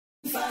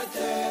As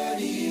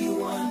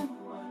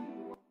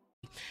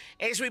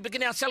we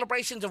begin our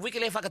celebrations of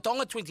Wikile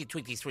Whakatonga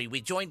 2023,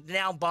 we're joined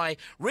now by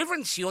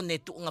Reverend Sione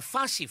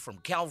Tuungawhasi from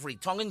Calvary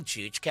Tongan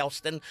Church,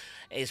 Kelston,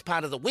 as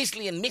part of the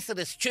Wesleyan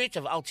Methodist Church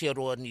of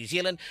Aotearoa, New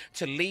Zealand,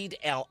 to lead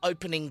our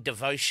opening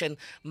devotion.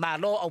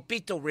 Malo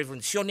Aupito,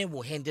 Reverend Sione,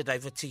 will hand it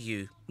over to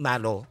you.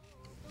 Malo.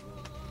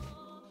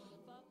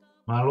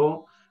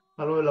 Malo,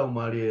 malo e lau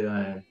mari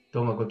e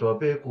tonga kotoa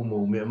pe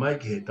kumo mea mai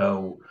ki he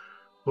tau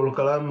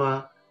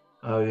polokalama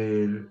a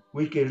e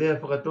wiki lea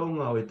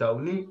whakatonga o e tau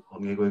ni, o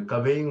nge koe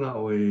kaweinga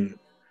o e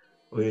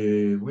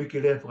wiki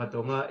lea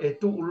whakatonga e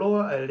tu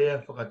uloa e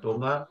lea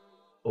whakatonga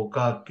o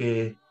ka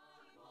ke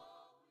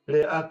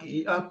le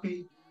aki I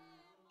api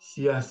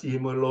siasi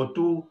mo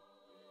lotu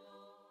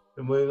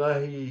e mo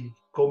ngahi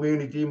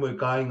community mo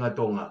kāinga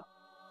tonga.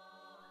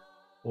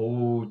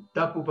 O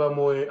tapu pa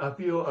mo e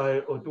awhio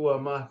ai o tua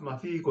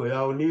mawhi ko e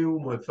au niu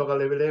mo e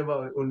whakalewelewa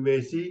o e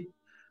unvesi,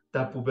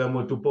 tapu pa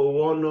mo tupo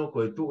uono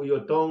ko e tu I o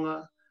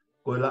tonga,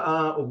 ko e la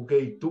a o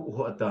kei tu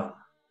hoata.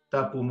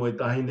 Tapu mo e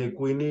tahine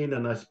kuini na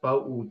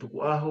naspau u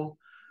tuku aho,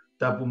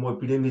 tapu mo e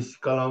pilini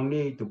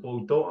sikalauni tupo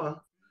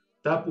utoa,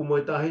 tapu mo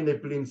e tahine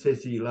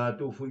prinsesi la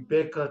tu fui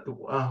peka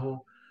tuku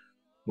aho,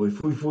 mo e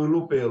fui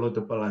lupe o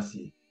loto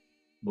palasi,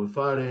 mo e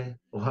whare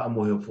o haa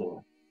mo he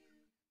fo.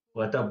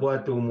 Watapu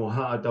atu mo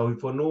haa tau hi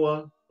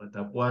whanua,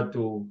 watapu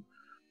atu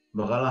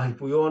makalahi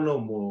puyono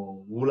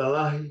mo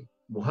ulalahi,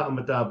 mo haa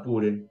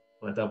matapure,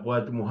 watapu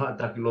atu mo haa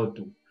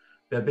takilotu.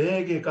 Pea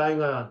peheke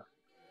kainga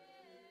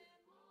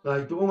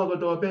ngahi tuunga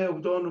kotoa pehe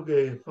utonu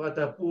ke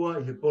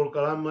whakatapua I he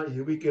polokalama I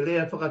he wike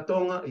lea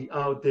whakatonga I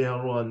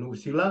Aotearoa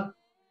Nusila.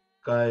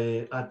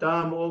 Kai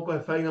ata mo o kai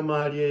whainga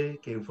maarie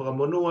ke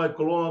whakamonua e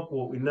koloa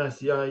po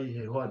inasi ai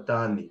he hoa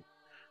tāni.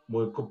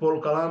 Mo e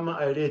polokalama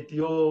ai reti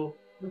o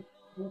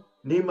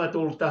ni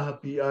matolu taha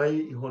pi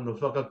ai I hono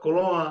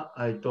whakakoloa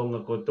ai tonga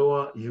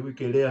kotoa I he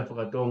wike lea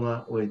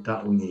whakatonga o e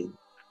tauni.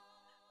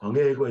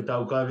 Hange ko e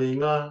tau kawe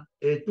inga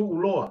e tu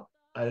uloa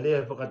ai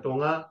lea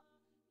whakatonga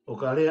o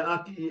ka lea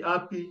aki I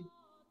api,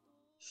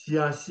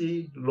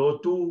 siasi,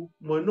 lotu,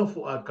 mo e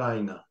nofo a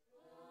kainga.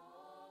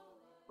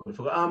 Ko e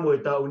whakaamo e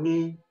tau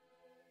ni,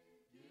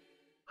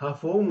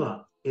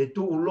 hafonga e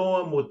tu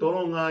uloa mo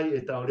toronga ai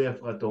e tau lea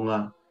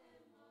whakatonga.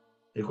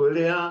 E koe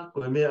lea,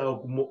 koe mea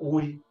au kumo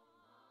ui,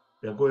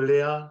 e koe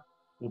lea,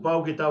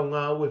 upau ki tau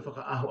ngā ue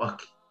whakaaho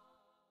aki.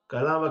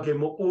 Ka lawa ke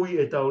mo ui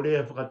e tau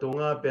lea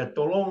whakatonga, pea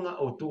toronga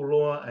o tu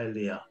uloa ai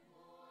lea.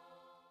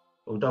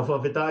 O tau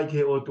whawhetai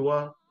ke o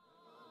tua,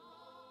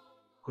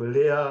 koe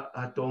lea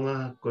a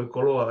tonga, koe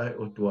koloa ai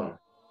o tua.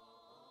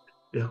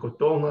 Pea ko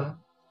tonga,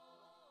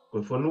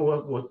 koe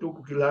whanua, kua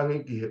tuku ki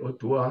langi ki he o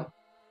tua.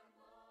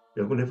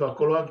 Pea kone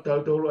whakoloa ki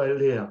tau tolu ai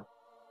lea.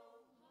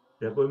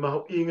 Pea koe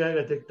maho inga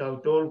inga te tau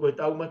tolu, koe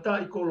tau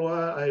mata I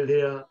koloa ai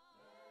lea,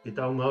 ki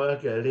tau ngawa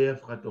ki ai lea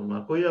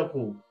whakatonga. Koe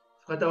aku,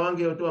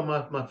 whakatawangi o tua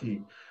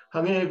mawhi.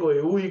 Hange koe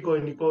ui koe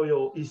ni koe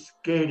o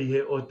iskeri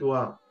he o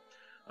tua.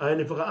 Ai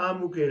ne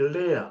whakaamu ke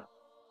lea,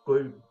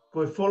 koe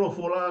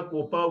wholofola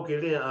ko pau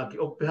ke lea aki.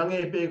 O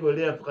pehange pe koe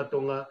lea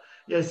whakatonga.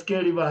 Ia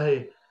iskeri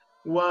wahe,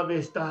 ua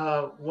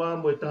vestaha, ua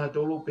mo e taha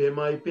tolu pe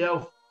mai. Pe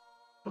au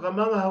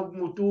whakamanga hau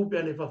mutu pe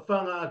ane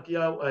whawhanga aki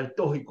au ai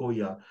tohi ko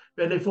ia.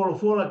 Pe ane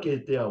wholofola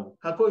ke te au.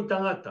 Hako I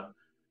tangata.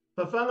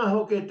 Whawhanga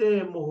hau ke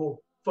te moho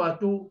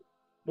whatu,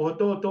 moho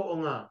tōto o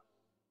ngā.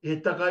 I he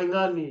takai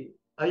ngani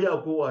ai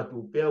au ko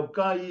atu. Pe au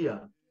ka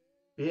ia.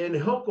 Pe ane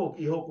hoko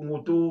ki hoko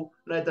mutu,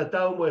 nai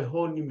tatau mo e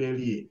honi me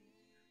lie.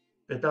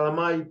 Pe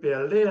talamai pe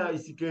a lea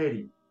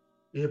isikeri.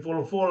 I he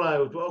wholofola e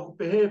o tu aku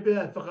pehe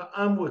pea e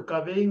whakaamu e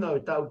kaweinga o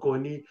tau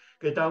koni,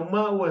 ke tau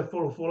mau e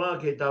wholofola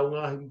ke tau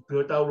ngahi,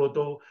 ke tau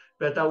loto,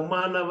 pe tau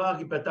mana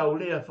waki, pe tau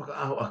lea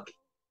whakaaho aki.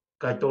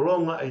 Kai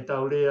tolonga e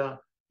tau lea,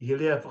 I he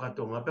lea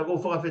whakatonga. Pe kou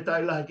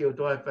whakawhetai lahi ke o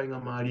toa e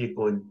whainga maari e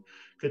koni.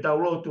 Ke tau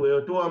lotu e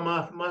o toa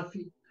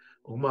mafi,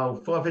 o mau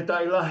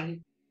whakawhetai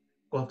lahi,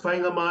 ko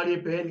whainga maari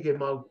e peheni ke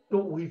mau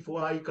tohu hi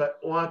fuai ka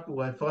o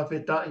atu ai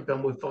whakawhetai pe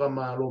mo I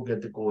whakamalo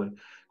ke te koe.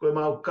 Koe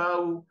mau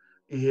kau,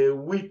 I he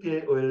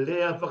wike o e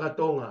lea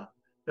whakatonga.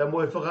 Pea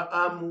mo e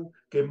whakaamu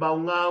ke mau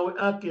ngāwe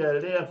ake a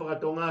lea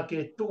whakatonga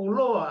ke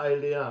tuuloa ai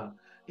lea.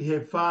 I he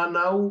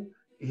whānau,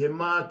 I he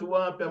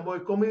mātua, pea mo e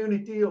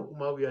community o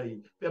kumau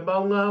iai. Pea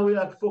mau ngāwe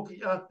ake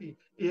whoki api,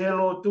 I he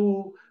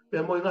lotu,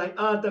 pea mo I ngai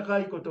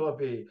ātakai kotoa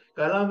pe.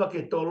 Ka lama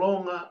ke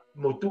tolonga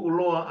mo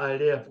tuuloa ai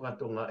lea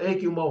whakatonga. E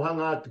ki mau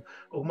hanga atu,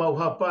 o mau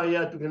hapai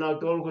atu ki nau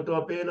tolu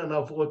kotoa pena,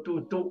 nau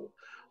whakotu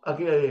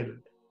ake e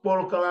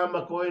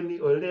polokalama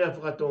koeni o lea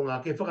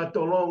whakatonga, ke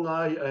whakatolonga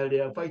ai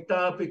lea, whai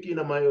tāpe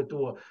kina mai o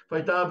tua,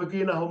 whai tāpe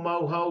kina ho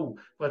mau hau,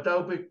 whai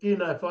tāpe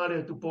kina e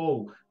whare atu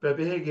pou, pe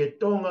pehe ke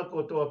tonga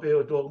ko toa pe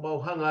o tua, mau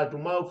hanga atu,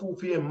 mau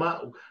fuwhie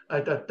mau,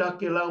 ai ta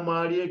take lau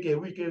maari e ke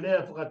wike lea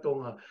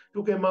whakatonga,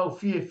 tuke mau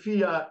fie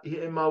fia I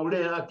he mau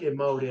lea ake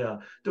mau lea,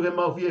 tuke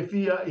mau fie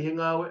fia I he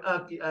ngawe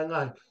aki ai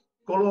ngahi,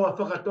 koloa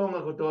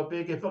whakatonga ko toa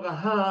pe ke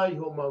whakahai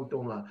ho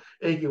mautonga.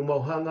 E ki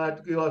umauhanga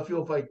atu ki o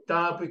awhio whai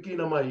tāpe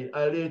kina mai.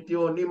 A le te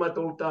o nima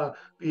tolu tā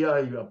pi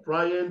ai.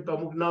 Brian, pa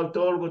muknau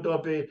tolu ko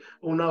toa pe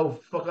unau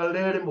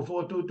whakalere mo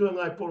whotutu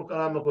ngai polo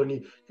kalama ko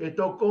ni. Ke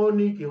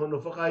tokoni ki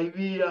hono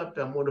whakaiwia,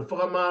 pe mono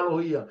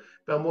whakamalohia,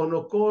 pe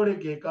mono kore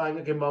ki he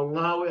kāinga ke mau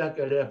ngawe a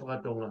ke rea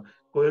whakatonga.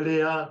 Ko e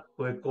lea,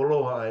 ko e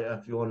koloha ai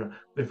a whiona.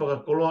 Me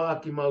whakakoloha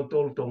aki mau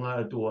tolu tonga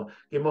atua.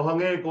 Ke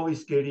mohange ko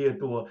iskeri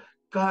atua.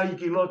 Kai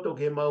ki loto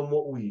ke mau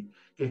mo ui.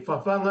 Ke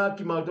whawhanga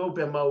ki mau tau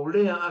pe mau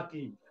lea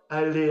aki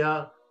ai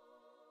lea.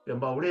 Pe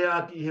mau lea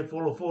aki i he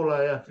wholofola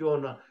e a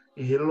whiona.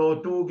 I he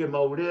lotu ke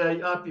mau lea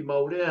i api,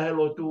 mau lea he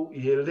lotu, i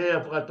he lea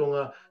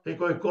whakatonga. He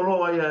koe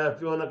koloa i a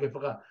whiona ke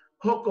whaka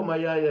hoko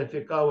mai ai e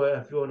whekaua e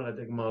a whiona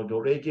te ke mau tau.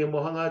 Rei ke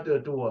mohanga atu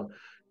atua.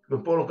 Me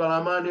polo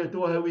kalamani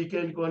atua he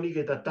weekend ko ni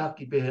ke ta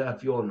taki pe he a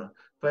whiona.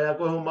 Whai a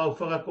koe ho mau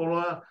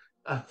whakakoloa,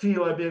 a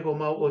whio e pe ko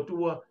mau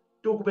otua,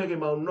 tuku peke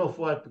mau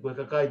nofo atu koe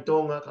ka kai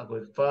tonga, ka koe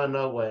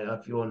whanau ai a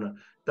whiona.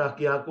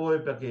 Taki a koe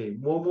peke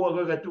mōmua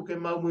koe ka tuke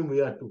mau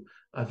mui atu.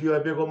 A whio e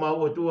peko mau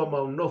o tua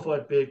mau nofo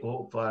atu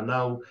peko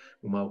whanau.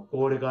 Mau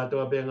kore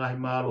katoa pe ngahi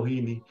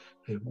malohini.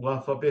 He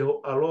huafa peho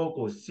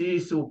aloko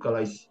sisu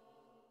kalaisi.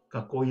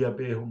 Ka koia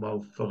peho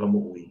mau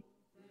whakamoui.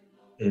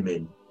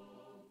 Amen.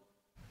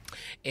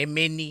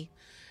 Emeni.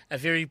 A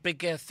very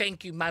big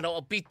thank you, Mara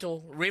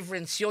Opito,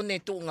 Reverend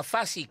Sione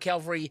Tuungawhasi,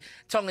 Calvary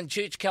Tongan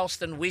Church,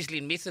 Kelston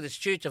Wesleyan Methodist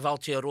Church of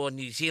Aotearoa,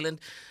 New Zealand.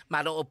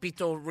 Mara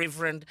Opito,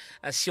 Reverend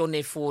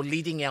Sione, for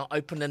leading our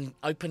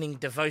opening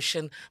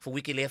devotion for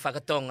Wiki Lea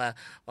Whakatonga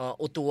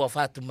o Tua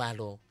Whatu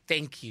Malo.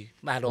 Thank you,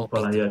 Mara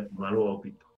Opito. Maro Opito.